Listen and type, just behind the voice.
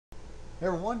Hey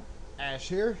everyone, Ash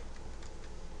here,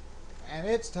 and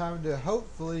it's time to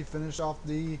hopefully finish off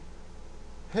the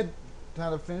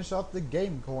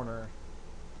game corner.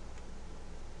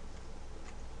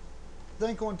 I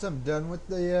think once I'm done with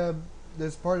the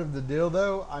this part of the deal,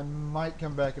 though, I might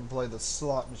come back and play the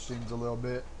slot machines a little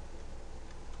bit,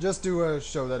 just to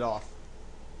show that off.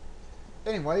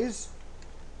 Anyways,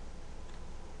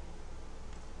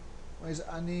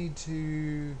 I need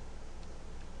to.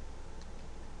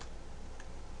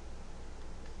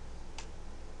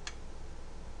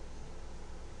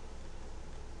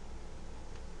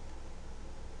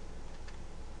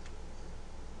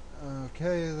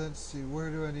 Okay, let's see.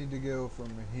 Where do I need to go from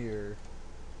here?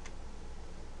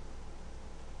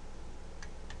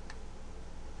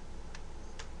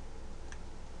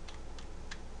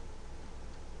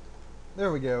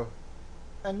 There we go.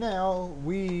 And now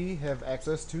we have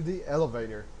access to the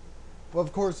elevator. Well,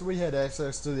 of course, we had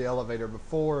access to the elevator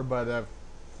before, but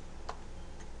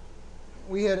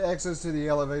we had access to the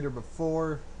elevator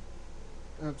before.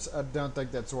 Oops, I don't think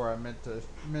that's where I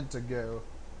meant to go.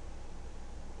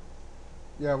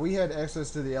 Yeah, we had access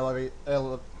to the elevator.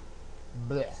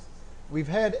 Bleh. We've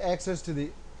had access to the.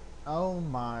 Oh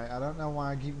my! I don't know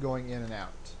why I keep going in and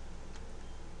out.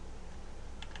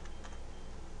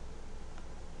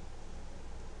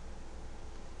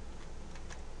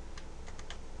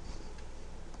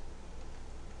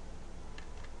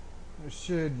 There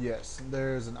should, yes.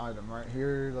 There's an item right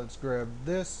here. Let's grab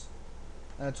this.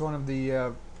 That's one of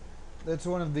the. That's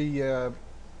one of the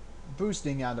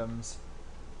boosting items,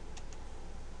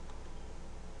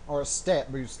 or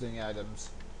stat boosting items.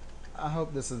 I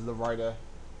hope this is the right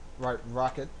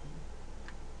rocket.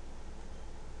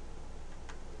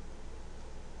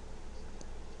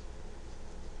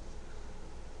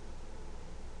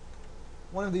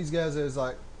 One of these guys is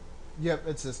like, yep,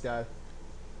 it's this guy.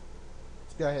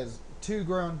 This guy has two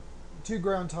ground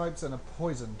types and a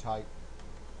poison type.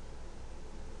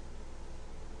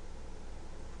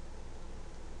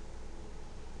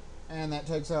 And that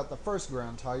takes out the first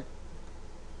ground type.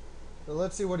 So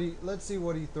let's see what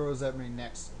he throws at me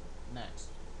next.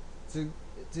 So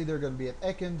it's either going to be an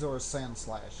Ekans or a Sand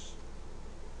Slash.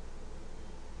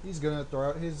 He's going to throw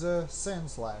out his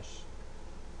Sand Slash.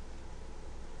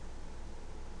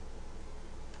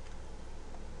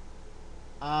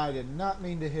 I did not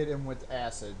mean to hit him with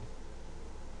acid.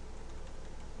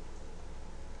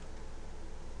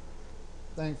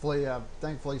 Thankfully,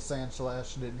 Sand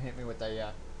Slash didn't hit me with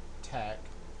a attack.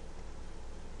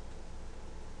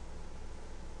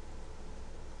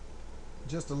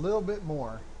 Just a little bit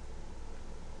more.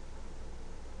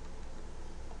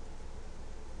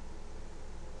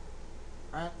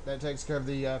 Alright, that takes care of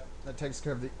the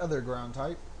other ground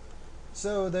type.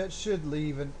 So that should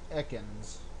leave an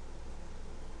Ekans.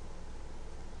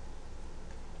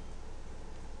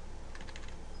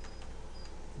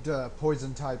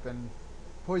 Poison type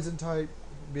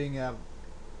being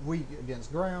weak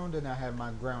against ground, and I have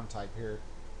my ground type here.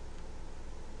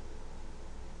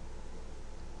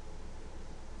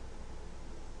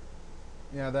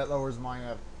 Yeah, that lowers my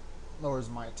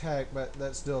attack, but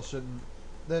that still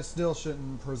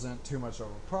shouldn't present too much of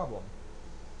a problem.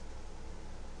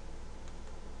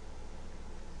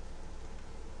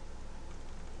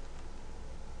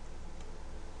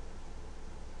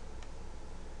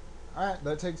 Alright,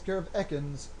 that takes care of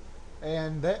Ekans,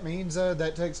 and that means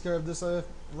that takes care of this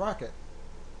rocket.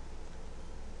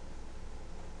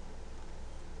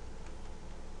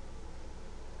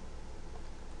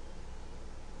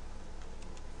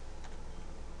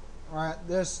 Alright,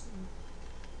 the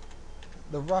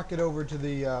rocket over to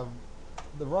the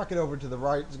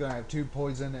right is going to have two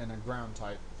poison and a ground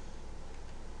type.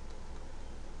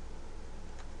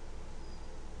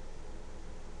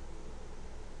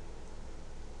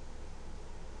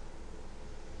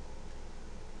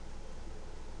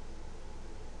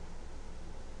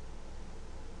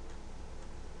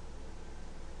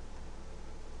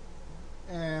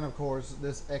 And of course,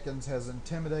 this Ekans has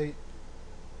Intimidate.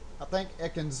 I think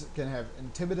Ekans can have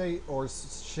Intimidate or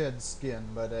Shed Skin,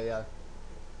 but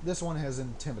this one has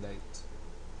Intimidate.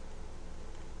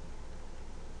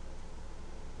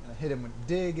 Gonna hit him with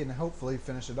Dig and hopefully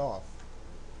finish it off.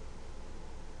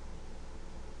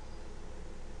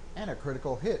 And a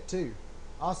critical hit too.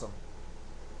 Awesome.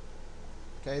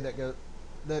 Okay,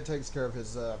 that takes care of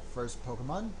his first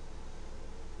Pokemon.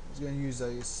 He's going to use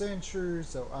a Censure,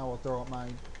 so I will throw out my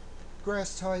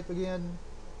Grass type again.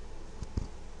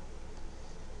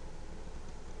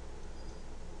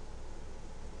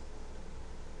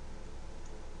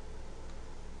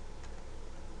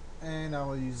 And I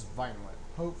will use Violent.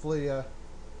 Hopefully,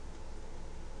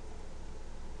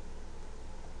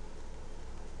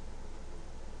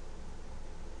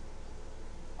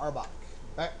 Arbok.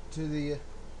 Back to the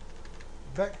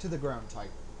ground type.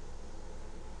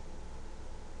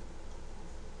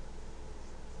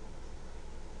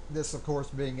 This, of course,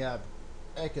 being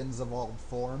Ekans evolved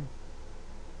form,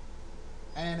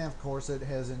 and of course, it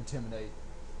has Intimidate.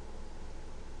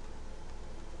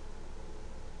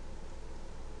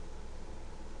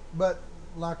 But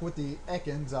like with the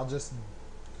Ekans, I'll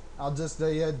just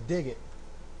dig it.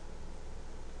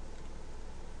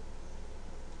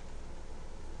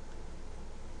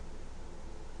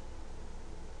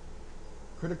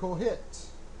 Critical hit.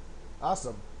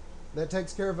 Awesome. That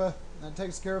takes care of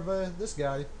this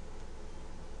guy.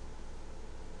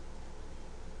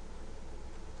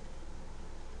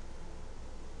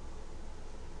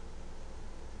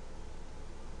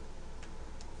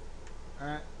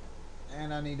 Alright.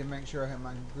 And I need to make sure I have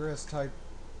my grass type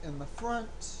in the front.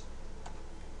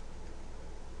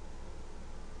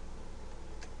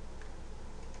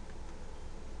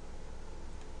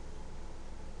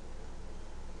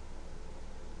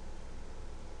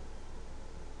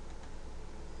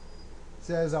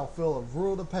 Says I'll feel a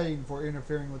world of pain for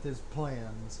interfering with his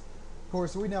plans. Of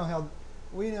course, we know how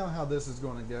this is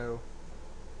going to go.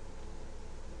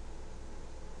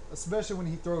 Especially when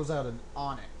he throws out an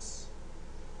Onyx.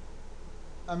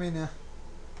 I mean,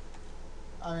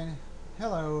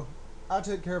 hello. I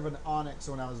took care of an Onyx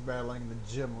when I was battling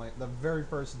the very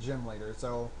first gym leader,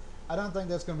 so I don't think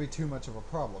that's going to be too much of a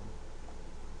problem.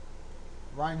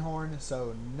 Reinhorn,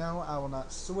 so no, I will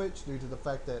not switch due to the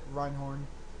fact that Reinhorn,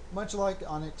 much like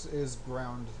Onyx, is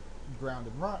ground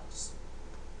and rocks.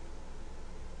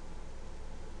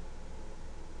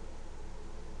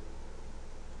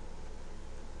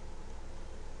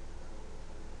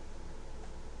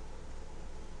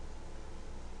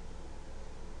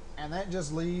 And that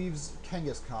just leaves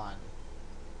Kangaskhan.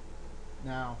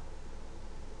 Now,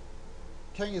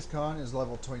 Kangaskhan is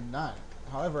level 29.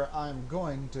 However, I'm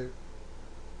going to...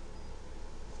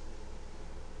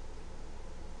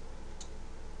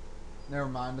 Never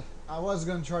mind. I was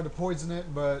going to try to poison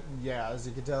it, but yeah, as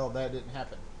you can tell, that didn't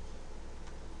happen.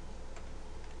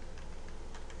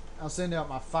 I'll send out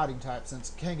my fighting type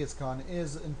since Kangaskhan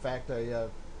is, in fact,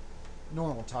 a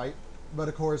normal type. But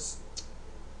of course...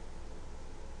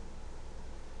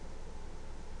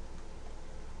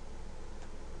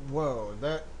 Whoa,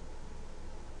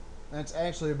 that's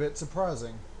actually a bit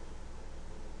surprising.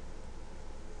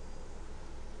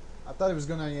 I thought it was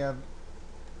gonna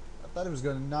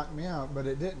knock me out, but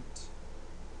it didn't.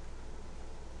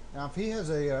 Now, if he has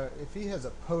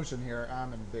a potion here,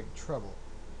 I'm in big trouble.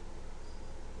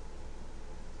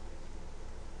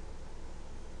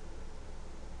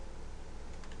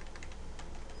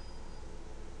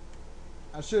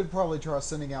 I should have probably tried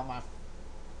sending out my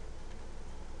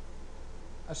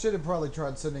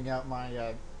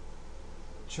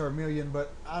Charmeleon,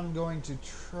 but I'm going to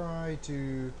try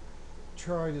to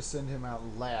send him out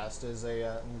last as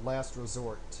a last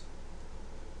resort.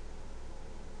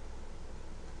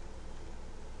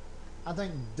 I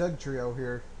think Dugtrio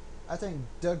here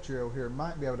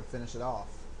might be able to finish it off.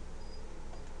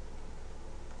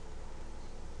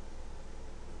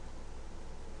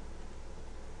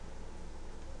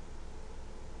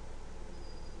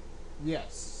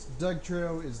 Yes,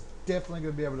 Dugtrio is definitely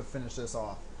going to be able to finish this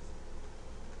off.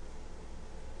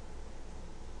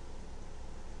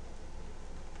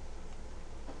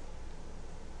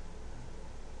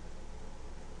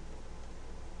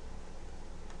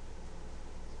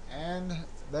 And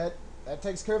that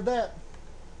takes care of that.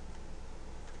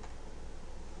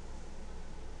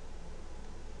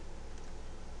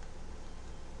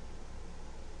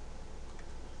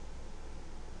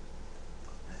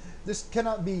 This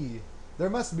cannot be. There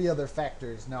must be other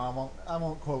factors. No, I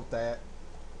won't quote that.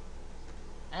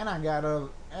 And I got a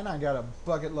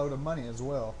bucket load of money as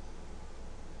well.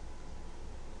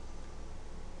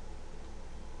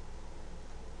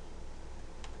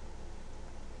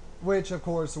 Which of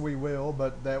course we will,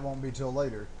 but that won't be till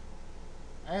later.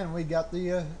 And we got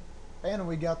the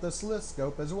Sliph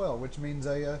Scope as well, which means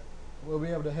we'll be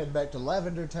able to head back to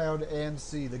Lavender Town and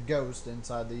see the ghost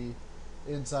inside the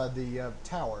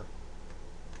tower.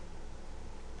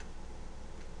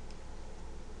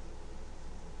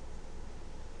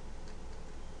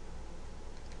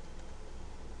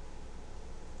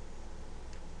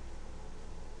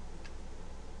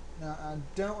 Now, I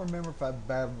don't remember if I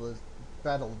battled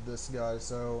this guy,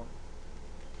 so...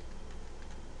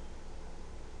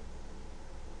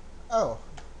 Oh.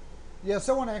 Yeah,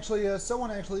 someone actually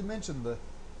mentioned that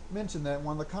in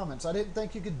one of the comments. I didn't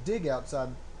think you could dig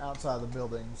outside the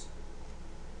buildings.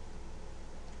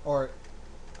 Or,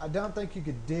 I don't think you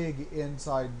could dig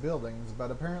inside buildings,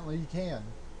 but apparently you can.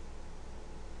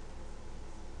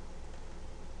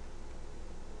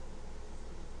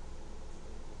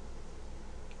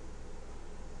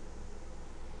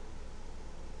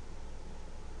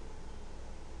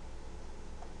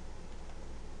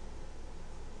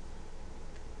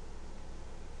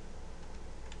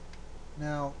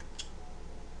 Now,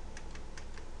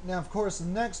 of course, the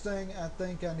next thing I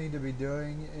think I need to be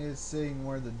doing is seeing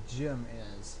where the gym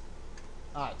is.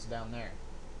 Ah, it's down there.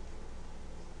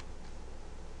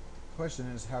 Question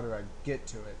is, how do I get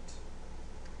to it?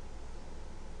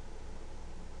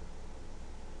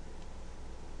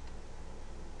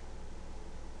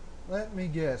 Let me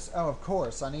guess. Oh, of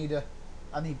course, I need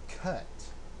cut.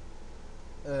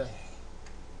 Ugh.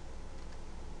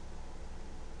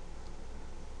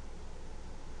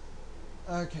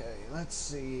 Okay, let's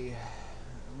see.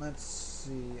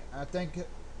 I think, if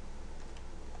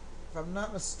I'm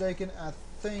not mistaken, I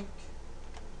think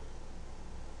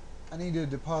I need to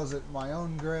deposit my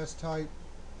own grass type.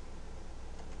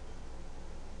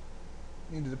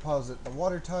 I need to deposit the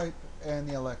water type and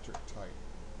the electric type.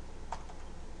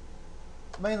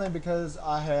 Mainly because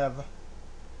I'm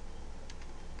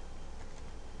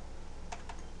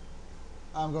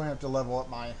going to have to level up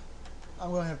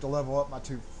my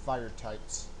two fire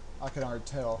types. I can already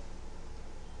tell.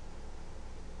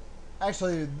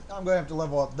 Actually, I'm going to have to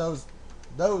level up those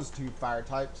two fire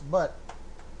types, but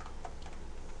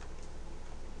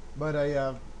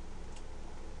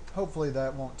hopefully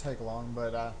that won't take long,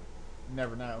 but I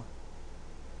never know.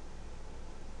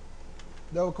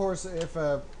 Though, of course, if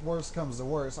worse comes to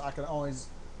worse, I can always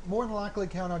more than likely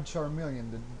count on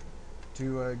Charmeleon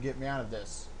to get me out of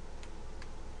this.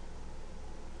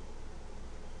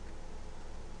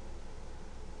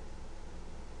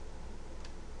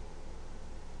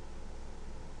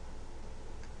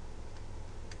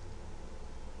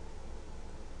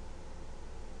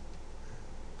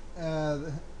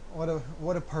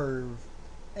 What a perv.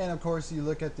 And of course, you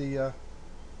look at the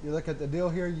deal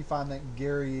here. You find that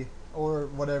Gary, or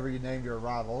whatever you named your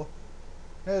rival,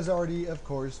 has already, of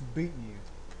course, beaten you.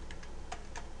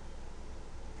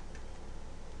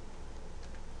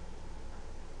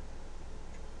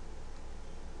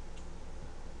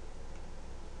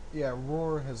 Yeah,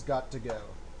 Roar has got to go.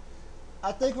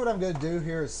 I think what I'm going to do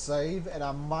here is save, and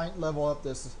I might level up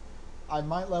this.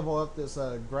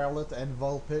 Growlithe and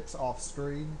Vulpix off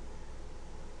screen,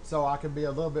 so I can be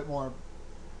a little bit more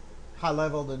high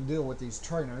level and deal with these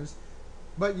trainers.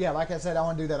 But yeah, like I said, I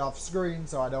want to do that off screen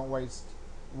so I don't waste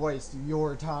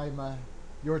your time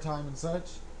and such.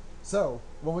 So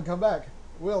when we come back,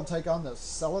 we'll take on the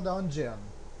Celadon gym.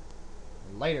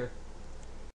 Later.